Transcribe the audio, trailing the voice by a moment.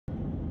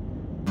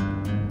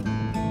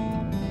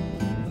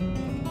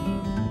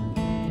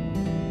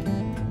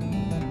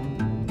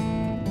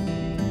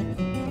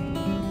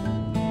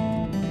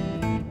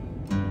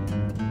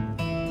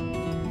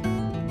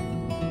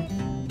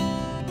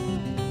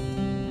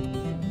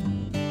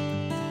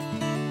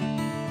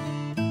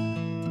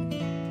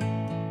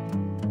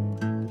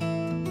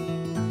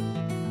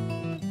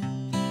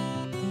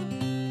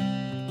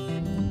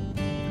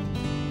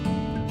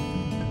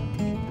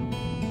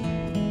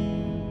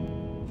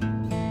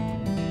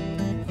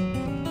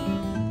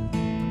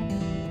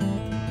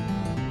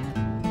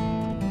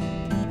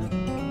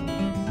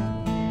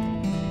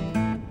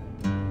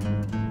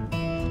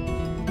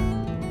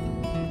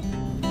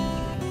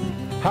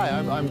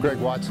I'm Greg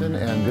Watson,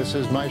 and this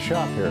is my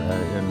shop here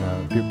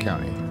in Butte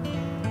County.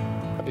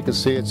 You can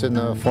see it's in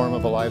the form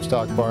of a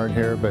livestock barn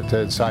here, but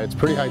inside it's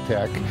pretty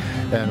high-tech,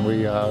 and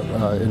we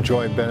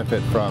enjoy and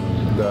benefit from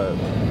the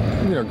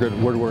good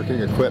woodworking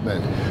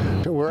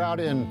equipment. We're out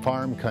in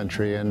farm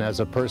country, and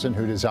as a person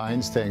who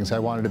designs things, I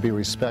wanted to be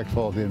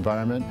respectful of the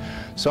environment.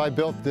 So I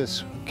built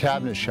this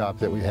cabinet shop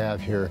that we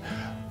have here,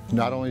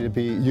 not only to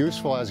be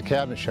useful as a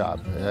cabinet shop,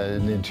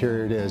 in the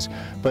interior it is,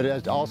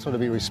 but also to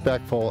be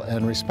respectful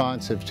and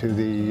responsive to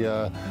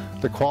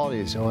the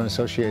qualities one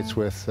associates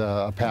with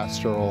a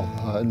pastoral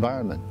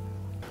environment.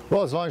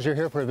 Well, as long as you're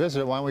here for a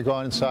visit, why don't we go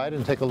on inside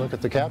and take a look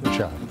at the cabinet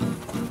shop.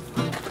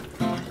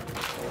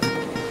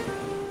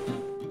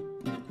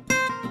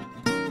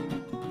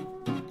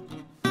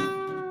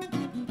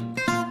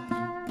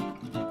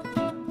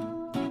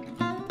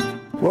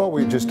 Well,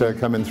 we just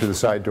come in through the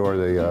side door of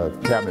the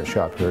cabinet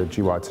shop here at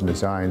G. Watson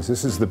Designs.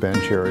 This is the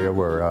bench area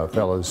where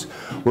fellows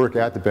work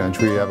at the bench.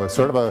 We have a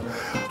sort of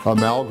a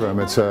amalgam.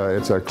 It's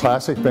a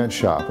classic bench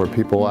shop where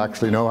people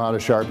actually know how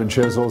to sharpen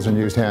chisels and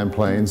use hand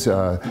planes in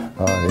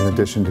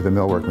addition to the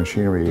millwork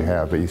machinery you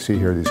have. But you see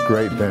here these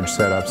great bench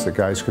setups that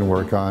guys can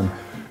work on.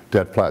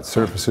 Dead flat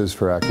surfaces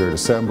for accurate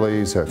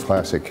assemblies, a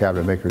classic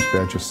cabinet maker's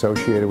bench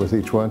associated with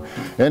each one,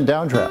 and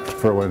downdraft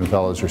for when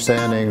fellows are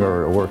sanding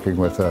or working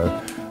with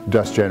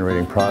dust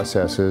generating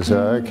processes.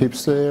 It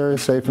keeps the area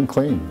safe and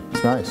clean.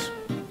 It's nice.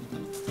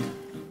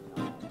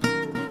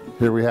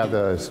 Here we have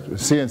the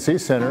CNC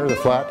center, the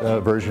flat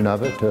version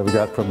of it we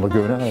got from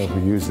Laguna.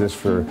 We use this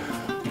for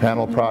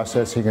panel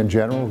processing in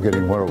general,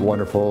 getting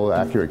wonderful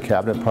accurate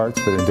cabinet parts,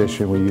 but in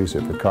addition we use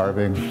it for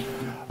carving.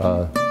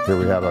 Here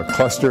we have a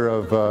cluster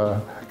of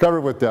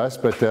covered with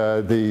dust, but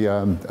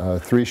the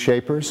 3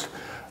 shapers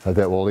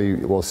that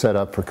we'll set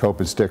up for cope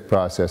and stick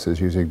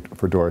processes using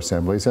for door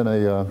assemblies, and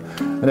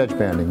an edge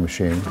banding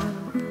machine.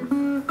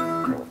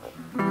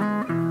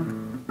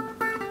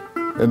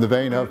 In the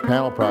vein of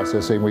panel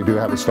processing, we do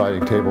have a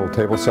sliding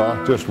table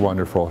saw, just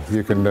wonderful.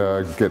 You can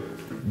get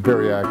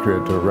very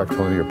accurate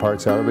rectilinear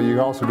parts out of it. You can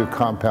also do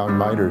compound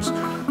miters.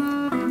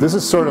 This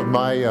is sort of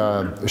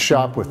my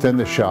shop within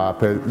the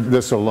shop.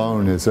 This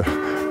alone is a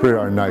pretty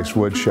darn nice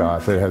wood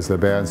shop. It has the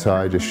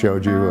bandsaw I just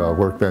showed you, a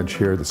workbench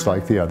here that's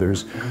like the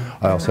others.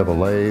 I also have a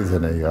lathe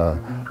and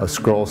a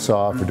scroll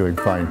saw for doing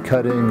fine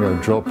cutting,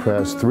 a drill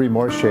press, 3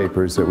 more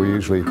shapers that we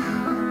usually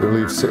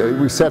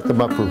we set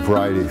them up for a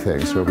variety of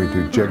things. So we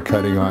do jig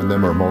cutting on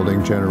them or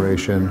molding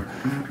generation.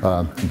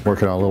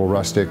 Working on a little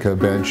rustic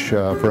bench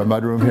for a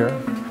mudroom here.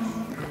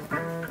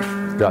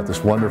 Got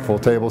this wonderful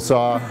table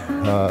saw.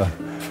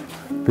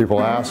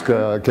 People ask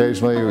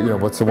occasionally,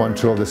 what's the one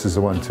tool? This is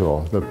the one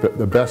tool.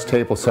 The best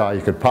table saw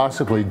you could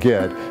possibly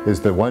get is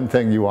the one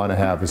thing you want to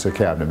have as a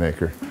cabinet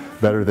maker.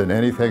 Better than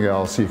anything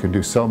else, you can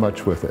do so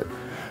much with it.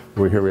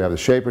 Here we have the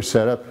shaper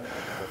setup.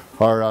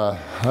 Our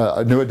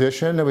new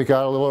addition that we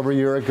got a little over a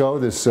year ago,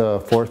 this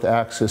 4th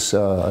axis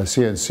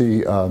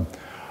CNC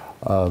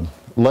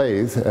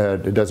lathe.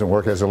 It doesn't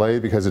work as a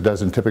lathe because it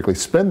doesn't typically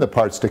spin the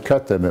parts to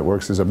cut them. It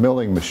works as a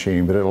milling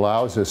machine, but it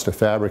allows us to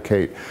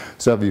fabricate.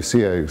 So you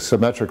see a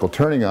symmetrical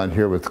turning on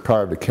here with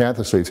carved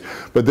acanthus leaves,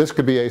 but this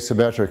could be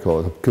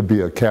asymmetrical. It could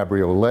be a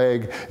cabriole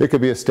leg. It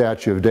could be a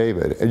statue of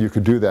David, and you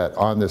could do that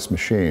on this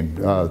machine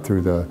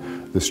through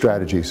the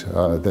strategies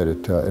that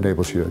it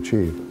enables you to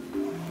achieve.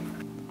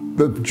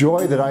 The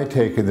joy that I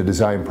take in the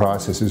design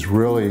process is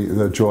really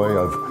the joy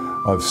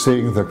of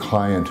seeing the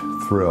client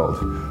thrilled.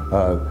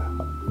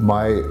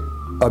 My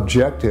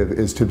objective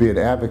is to be an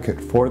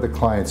advocate for the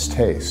client's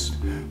taste.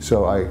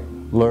 So I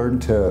learn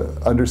to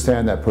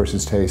understand that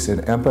person's taste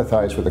and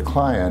empathize with the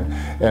client,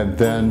 and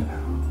then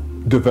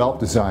develop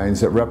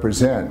designs that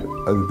represent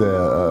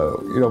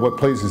what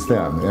pleases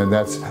them. And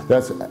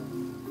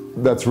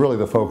that's really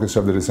the focus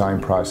of the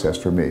design process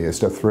for me, is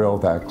to thrill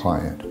that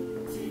client.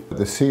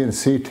 The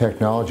CNC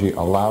technology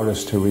allowed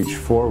us to reach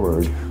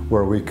forward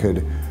where we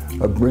could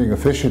bring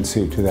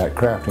efficiency to that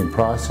crafting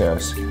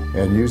process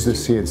and use the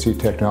CNC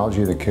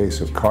technology in the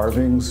case of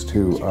carvings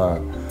to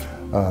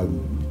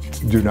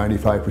do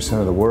 95%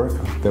 of the work.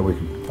 Then we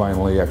can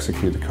finally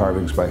execute the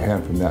carvings by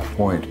hand from that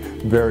point.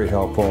 Very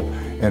helpful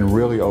and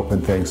really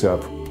open things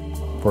up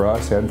for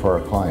us and for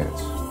our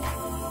clients.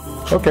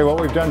 Okay,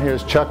 what we've done here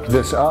is chucked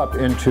this up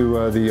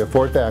into the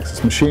 4th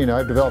axis machine.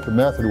 I've developed a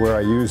method where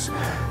I use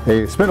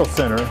a spindle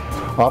center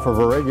off of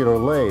a regular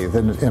lathe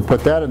and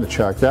put that in the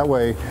chuck. That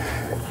way,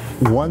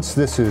 once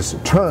this is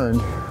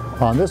turned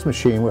on this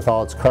machine with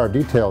all its carved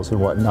details and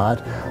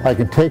whatnot, I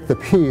can take the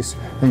piece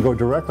and go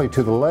directly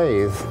to the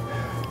lathe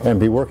and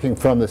be working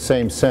from the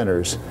same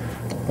centers.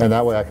 And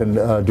that way I can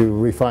do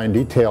refined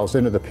details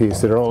into the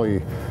piece that are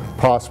only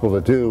possible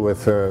to do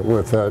with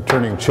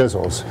turning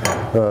chisels.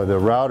 The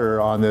router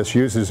on this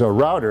uses a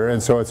router,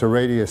 and so it's a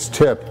radius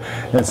tip.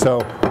 And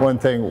so one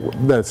thing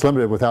that's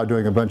limited without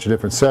doing a bunch of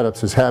different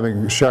setups is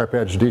having sharp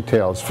edge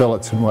details,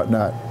 fillets and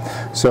whatnot.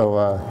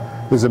 So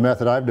this is a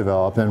method I've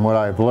developed, and what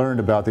I've learned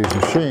about these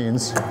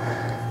machines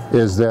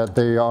is that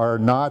they are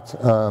not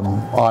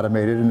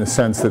automated in the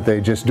sense that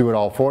they just do it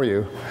all for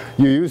you.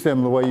 You use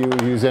them the way you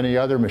would use any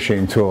other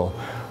machine tool.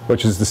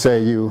 which is to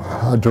say you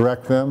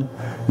direct them,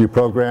 you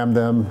program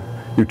them,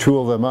 you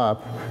tool them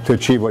up to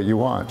achieve what you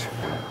want.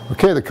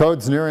 Okay, the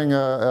code's nearing,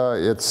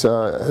 it's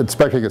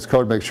inspecting its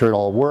code to make sure it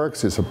all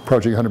works. It's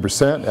approaching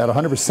 100%. At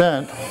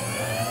 100%,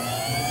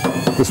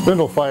 the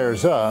spindle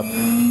fires up,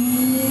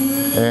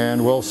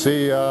 and we'll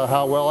see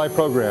how well I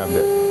programmed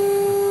it.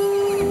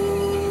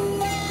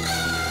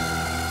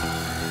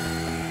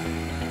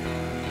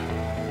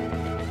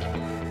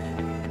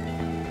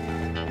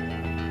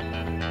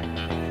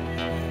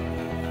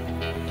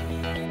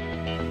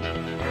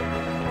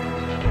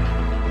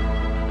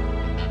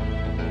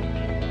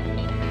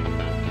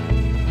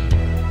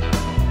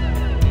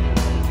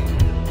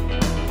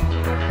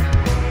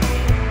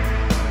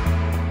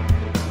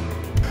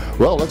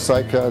 Well, it looks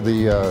like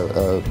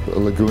the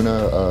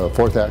Laguna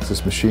fourth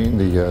axis machine,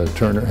 the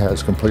turner,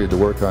 has completed the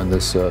work on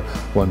this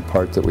one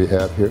part that we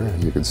have here.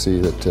 You can see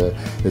that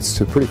it's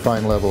to a pretty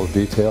fine level of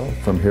detail.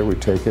 From here we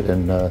take it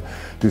and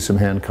do some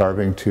hand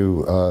carving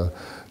to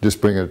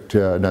just bring it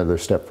another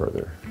step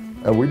further.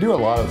 We do a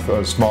lot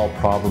of small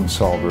problem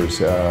solvers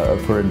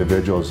for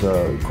individuals.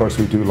 Of course,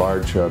 we do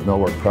large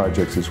millwork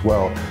projects as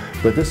well,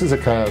 but this is a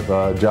kind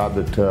of job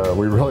that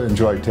we really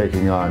enjoy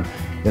taking on.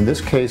 In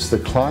this case, the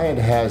client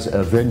has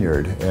a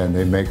vineyard and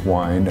they make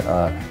wine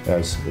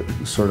as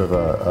sort of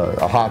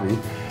a hobby,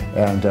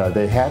 and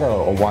they had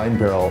a wine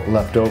barrel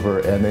left over,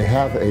 and they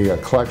have a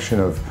collection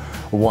of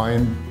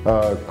wine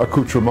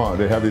accoutrements.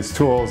 They have these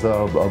tools,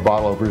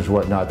 bottle openers,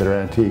 whatnot, that are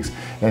antiques,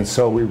 and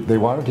so they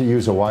wanted to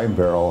use a wine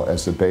barrel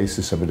as the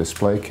basis of a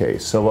display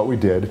case. So what we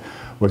did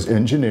was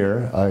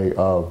engineer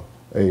a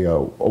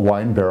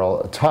wine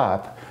barrel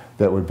top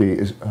that would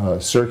be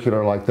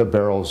circular like the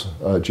barrel's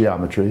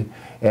geometry,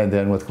 and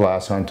then with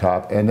glass on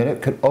top, and then it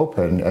could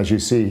open, as you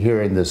see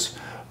here in this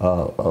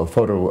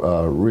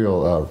photo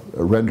real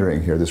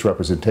rendering here, this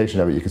representation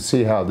of it. You can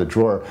see how the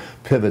drawer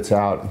pivots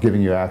out,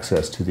 giving you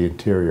access to the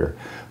interior.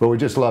 But we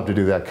just love to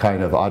do that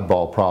kind of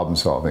oddball problem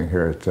solving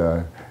here.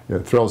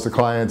 It thrills the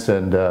clients,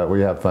 and we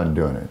have fun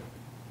doing it.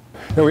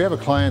 Now, we have a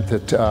client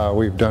that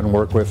we've done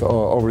work with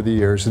over the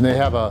years, and they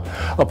have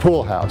a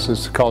pool house.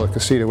 It's called a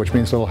casita, which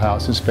means little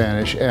house in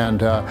Spanish,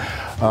 and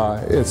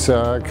it's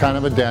kind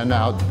of a den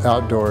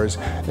outdoors.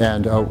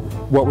 And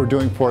what we're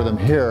doing for them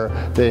here,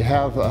 they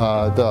have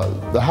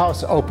the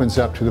house opens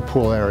up to the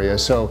pool area.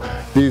 So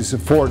these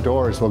 4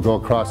 doors will go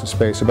across the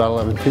space about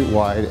 11 feet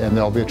wide, and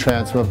there'll be a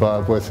transom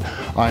above with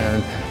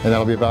iron, and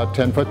that'll be about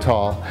 10 foot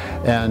tall.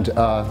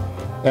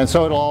 And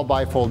so it'll all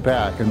bifold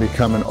back and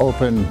become an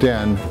open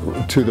den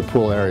to the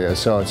pool area.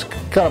 So it's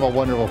kind of a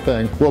wonderful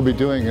thing. We'll be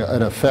doing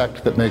an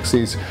effect that makes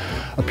these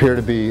appear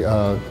to be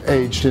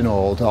aged and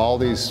old. All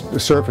these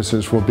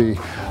surfaces will be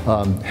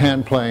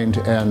hand planed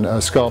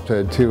and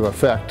sculpted to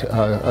affect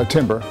a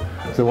timber.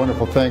 The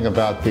wonderful thing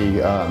about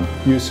the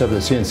use of the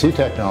CNC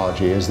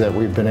technology is that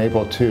we've been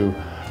able to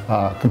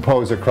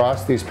compose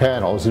across these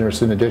panels, and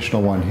there's an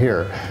additional one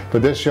here,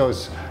 but this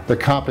shows the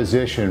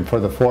composition for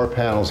the 4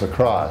 panels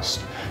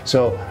across.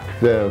 So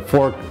the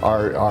 4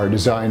 are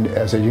designed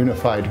as a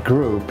unified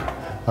group,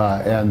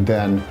 and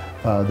then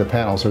the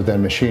panels are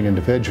then machined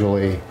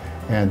individually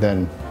and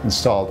then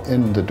installed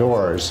in the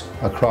doors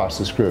across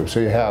this group. So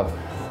you have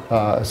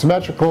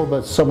symmetrical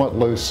but somewhat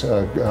loose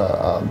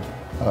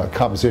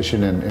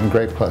composition in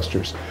grape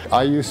clusters.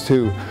 I used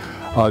to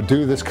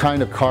do this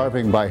kind of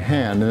carving by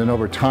hand, and then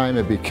over time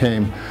it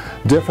became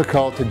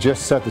difficult to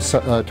just set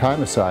the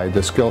time aside.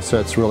 The skill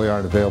sets really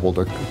aren't available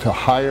to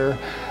hire,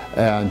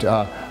 and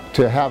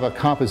to have a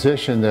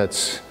composition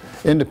that's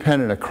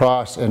independent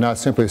across and not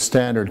simply a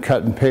standard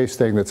cut and paste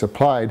thing that's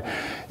applied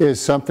is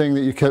something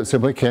that you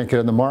simply can't get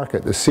in the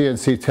market. The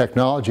CNC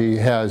technology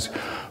has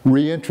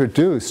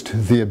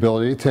reintroduced the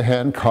ability to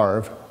hand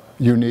carve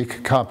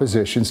unique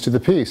compositions to the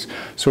piece.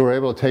 So we're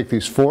able to take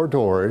these 4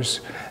 doors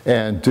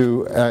and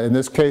do, in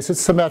this case it's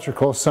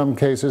symmetrical. Some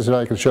cases, and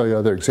I can show you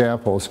other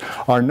examples,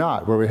 are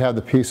not, where we have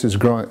the pieces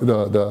growing,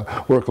 the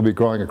work will be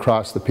growing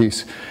across the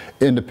piece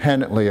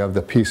independently of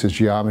the piece's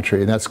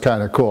geometry, and that's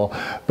kind of cool.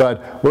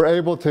 But we're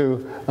able to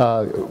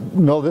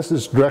know this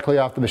is directly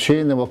off the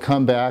machine, then we'll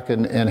come back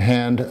and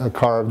hand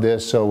carve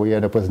this, so we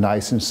end up with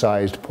nice and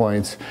sized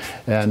points.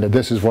 And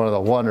this is one of the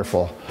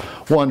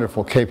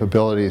wonderful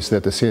capabilities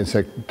that the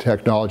CNC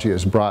technology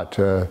has brought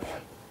to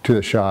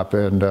the shop,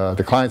 and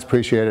the clients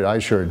appreciate it. I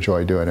sure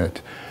enjoy doing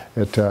it.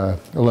 It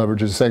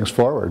leverages things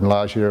forward and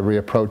allows you to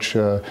reapproach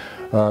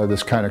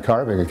this kind of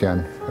carving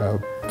again.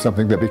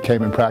 Something that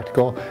became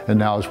impractical and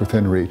now is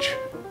within reach.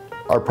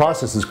 Our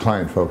process is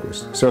client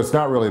focused, so it's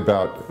not really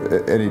about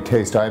any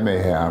taste I may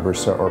have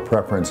or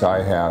preference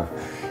I have.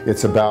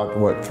 It's about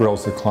what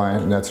thrills the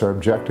client, and that's our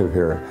objective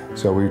here.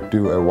 So we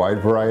do a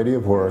wide variety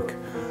of work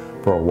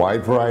for a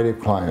wide variety of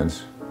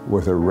clients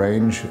with a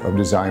range of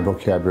design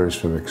vocabularies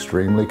from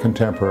extremely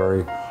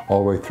contemporary all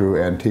the way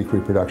through antique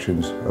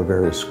reproductions of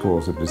various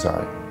schools of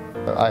design.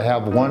 I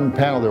have 1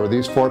 panel. There were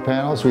these 4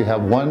 panels. We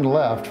have 1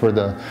 left for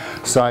the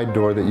side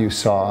door that you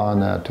saw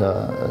on that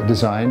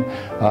design,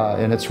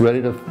 and it's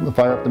ready to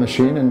fire up the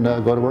machine and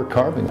go to work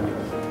carving.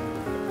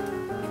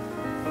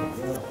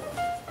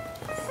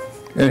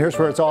 And here's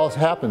where it all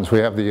happens. We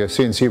have the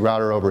CNC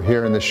router over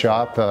here in the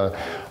shop,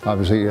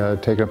 obviously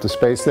taking up the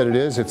space that it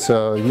is. It's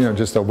you know,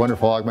 just a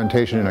wonderful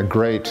augmentation and a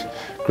great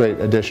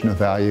addition of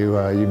value.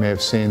 You may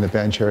have seen the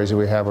bench areas that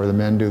we have where the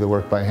men do the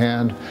work by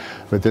hand,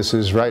 but this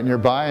is right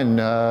nearby, and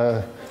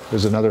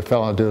there's another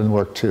fellow doing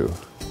work too.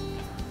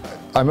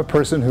 I'm a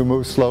person who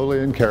moves slowly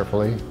and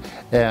carefully,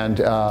 and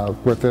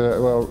with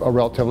a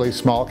relatively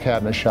small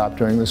cabinet shop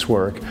doing this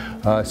work,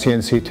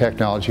 CNC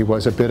technology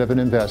was a bit of an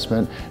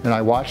investment, and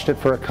I watched it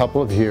for a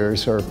couple of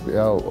years, or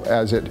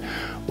as it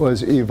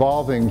was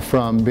evolving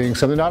from being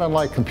something not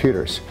unlike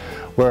computers,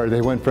 where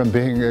they went from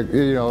being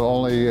you know,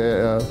 only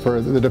for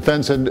the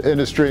defense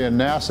industry and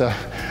NASA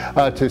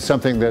to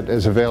something that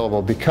is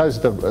available because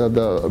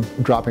the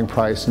dropping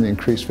price and the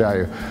increased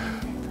value.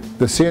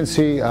 The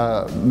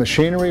CNC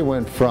machinery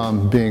went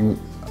from being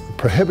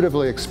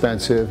prohibitively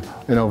expensive,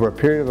 and over a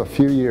period of a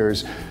few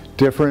years,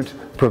 different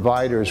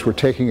providers were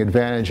taking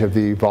advantage of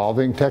the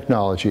evolving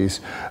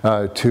technologies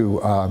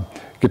to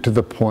get to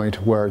the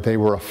point where they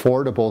were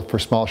affordable for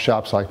small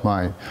shops like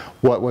mine.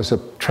 What was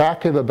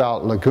attractive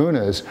about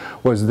Laguna's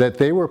was that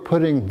they were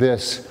putting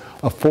this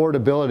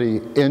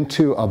affordability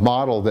into a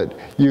model that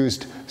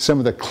used some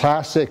of the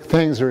classic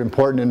things that are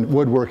important in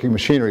woodworking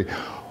machinery.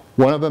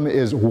 One of them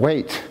is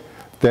weight,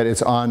 that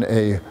it's on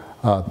a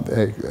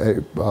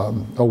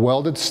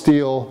welded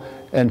steel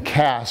and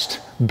cast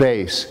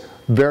base.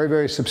 Very,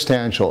 very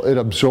substantial. It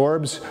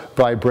absorbs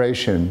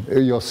vibration.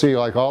 You'll see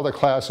like all the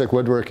classic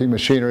woodworking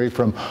machinery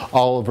from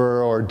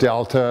Oliver or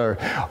Delta, or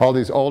all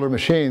these older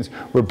machines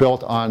were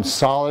built on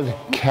solid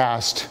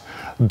cast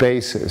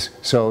bases.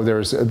 So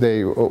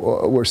they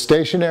were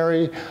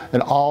stationary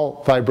and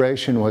all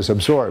vibration was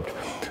absorbed.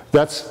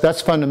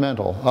 That's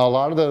fundamental. A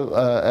lot of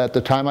at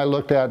the time I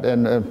looked at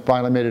and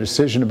finally made a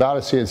decision about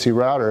a CNC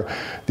router,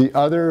 the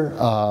other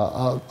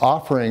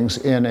offerings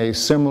in a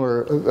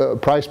similar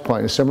price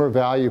point, a similar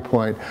value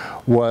point,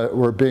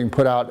 were being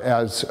put out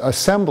as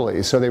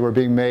assemblies. So they were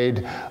being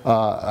made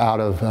out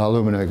of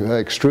aluminum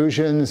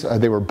extrusions.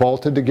 They were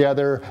bolted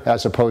together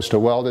as opposed to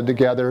welded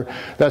together,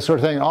 that sort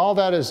of thing. All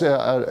that is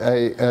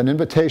an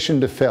invitation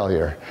to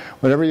failure.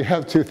 Whenever you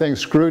have two things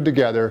screwed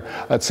together,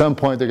 at some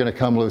point they're going to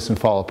come loose and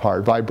fall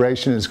apart.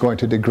 Vibration is going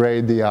to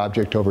degrade the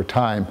object over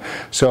time.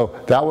 So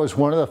that was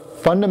one of the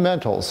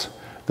fundamentals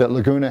that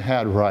Laguna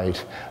had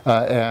right.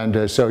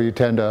 So you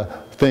tend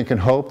to think and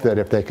hope that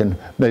if they can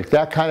make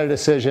that kind of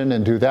decision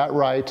and do that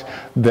right,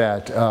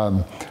 that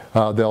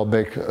they'll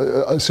make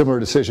similar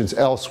decisions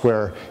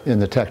elsewhere in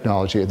the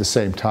technology at the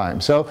same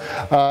time. So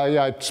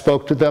yeah, I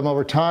spoke to them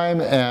over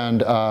time,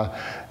 and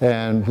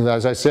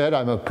as I said,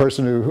 I'm a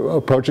person who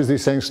approaches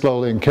these things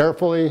slowly and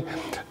carefully,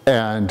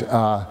 and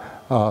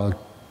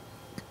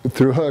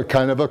through a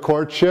kind of a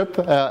courtship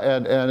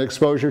and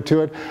exposure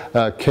to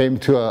it, came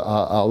to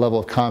a level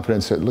of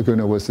confidence that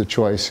Laguna was the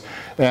choice,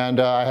 and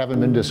I haven't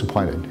been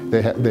disappointed.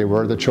 They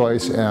were the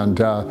choice,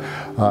 and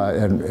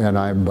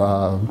I'm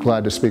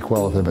glad to speak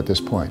well of them at this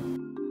point.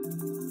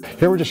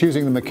 Here we're just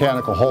using the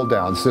mechanical hold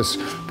downs. This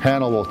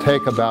panel will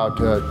take about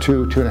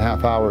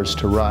 2.5 hours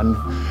to run,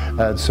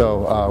 and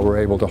so we're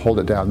able to hold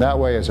it down that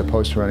way as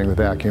opposed to running the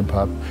vacuum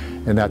pump,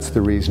 and that's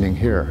the reasoning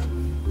here.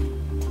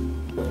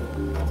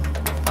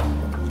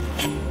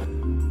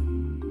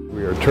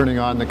 We are turning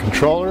on the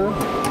controller.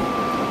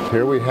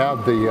 Here we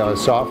have the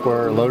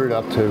software loaded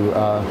up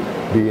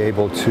to be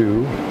able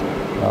to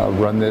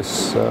run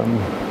this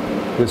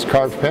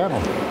carved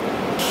panel.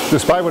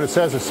 Despite what it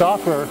says, the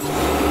software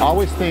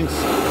always thinks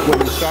when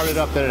you start it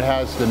up that it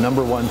has the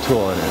number 1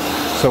 tool in it.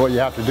 So what you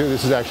have to do,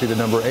 this is actually the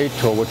number 8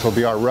 tool, which will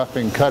be our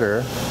roughing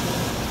cutter.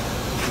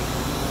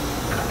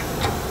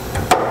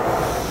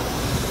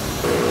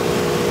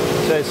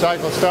 Say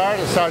cycle start,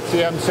 it starts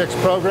the M6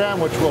 program,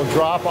 which will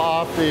drop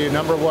off the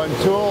number 1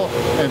 tool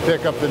and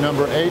pick up the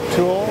number 8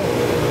 tool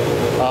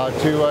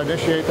to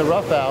initiate the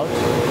rough out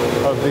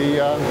of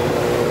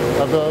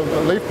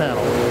the leaf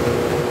panel.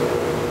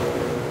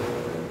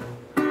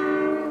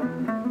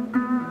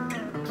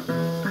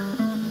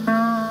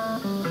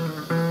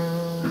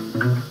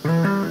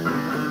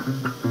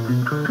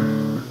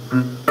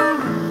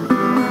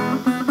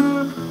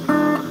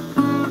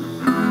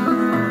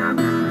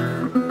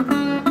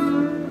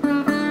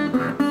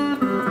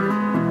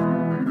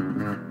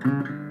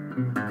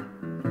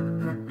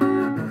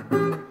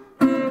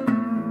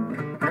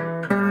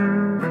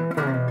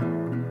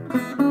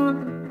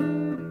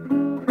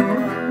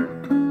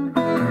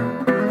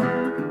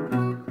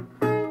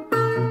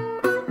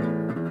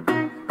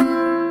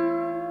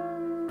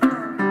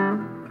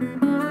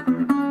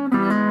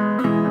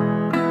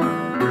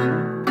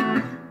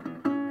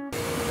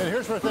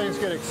 Where things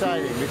get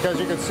exciting, because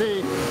you can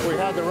see we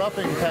had the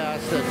roughing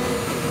pass that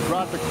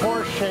brought the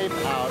core shape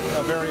out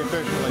very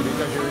efficiently,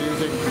 because you're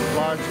using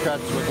large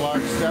cuts with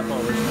large step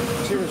overs.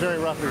 You see, it was a very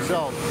rough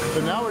result.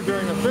 But now we're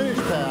doing a finish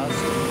pass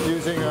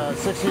using a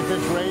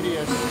 16th-inch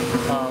radius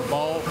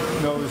ball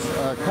nose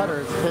cut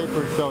cutter. It's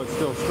tapered so it's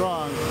still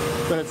strong,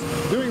 but it's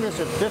doing this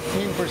at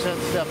 15%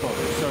 step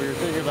over. So you're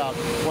thinking about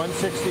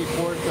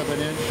 1/64th of an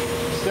inch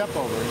step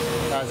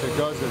overs as it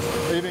goes this,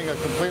 leaving a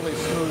completely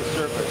smooth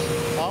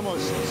surface,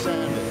 almost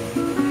sanded.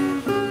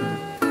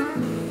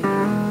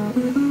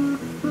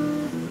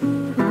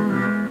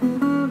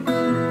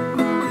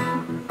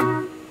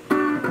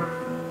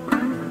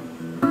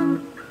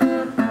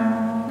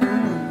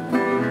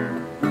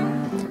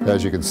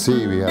 As you can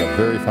see, we had a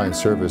very fine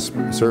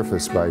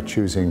surface by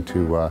choosing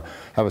to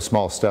have a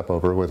small step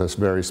over with a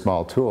very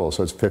small tool.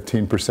 So it's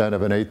 15%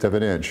 of an eighth of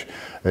an inch,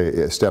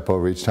 a step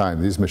over each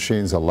time. These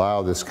machines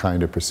allow this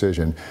kind of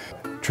precision.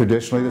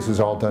 Traditionally, this is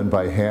all done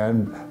by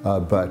hand,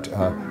 but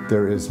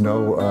there is no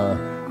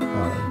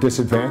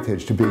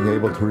disadvantage to being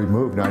able to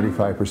remove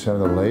 95%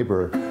 of the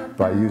labor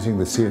by using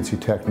the CNC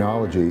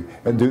technology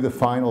and do the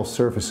final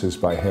surfaces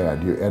by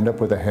hand. You end up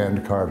with a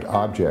hand-carved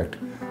object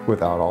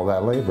without all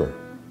that labor.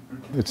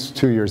 It's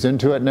 2 years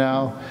into it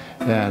now,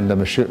 and the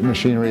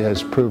machinery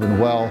has proven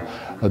well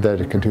that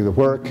it can do the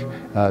work.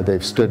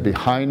 They've stood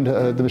behind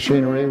the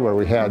machinery where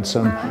we had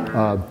some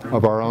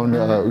of our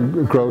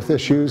own growth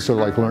issues, so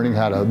like learning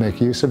how to make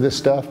use of this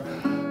stuff.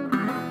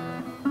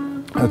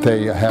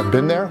 They have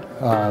been there.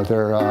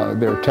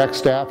 Their tech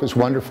staff is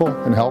wonderful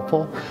and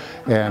helpful,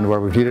 and where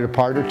we've needed a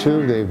part or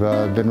two,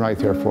 they've been right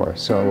there for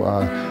us, so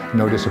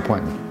no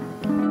disappointment.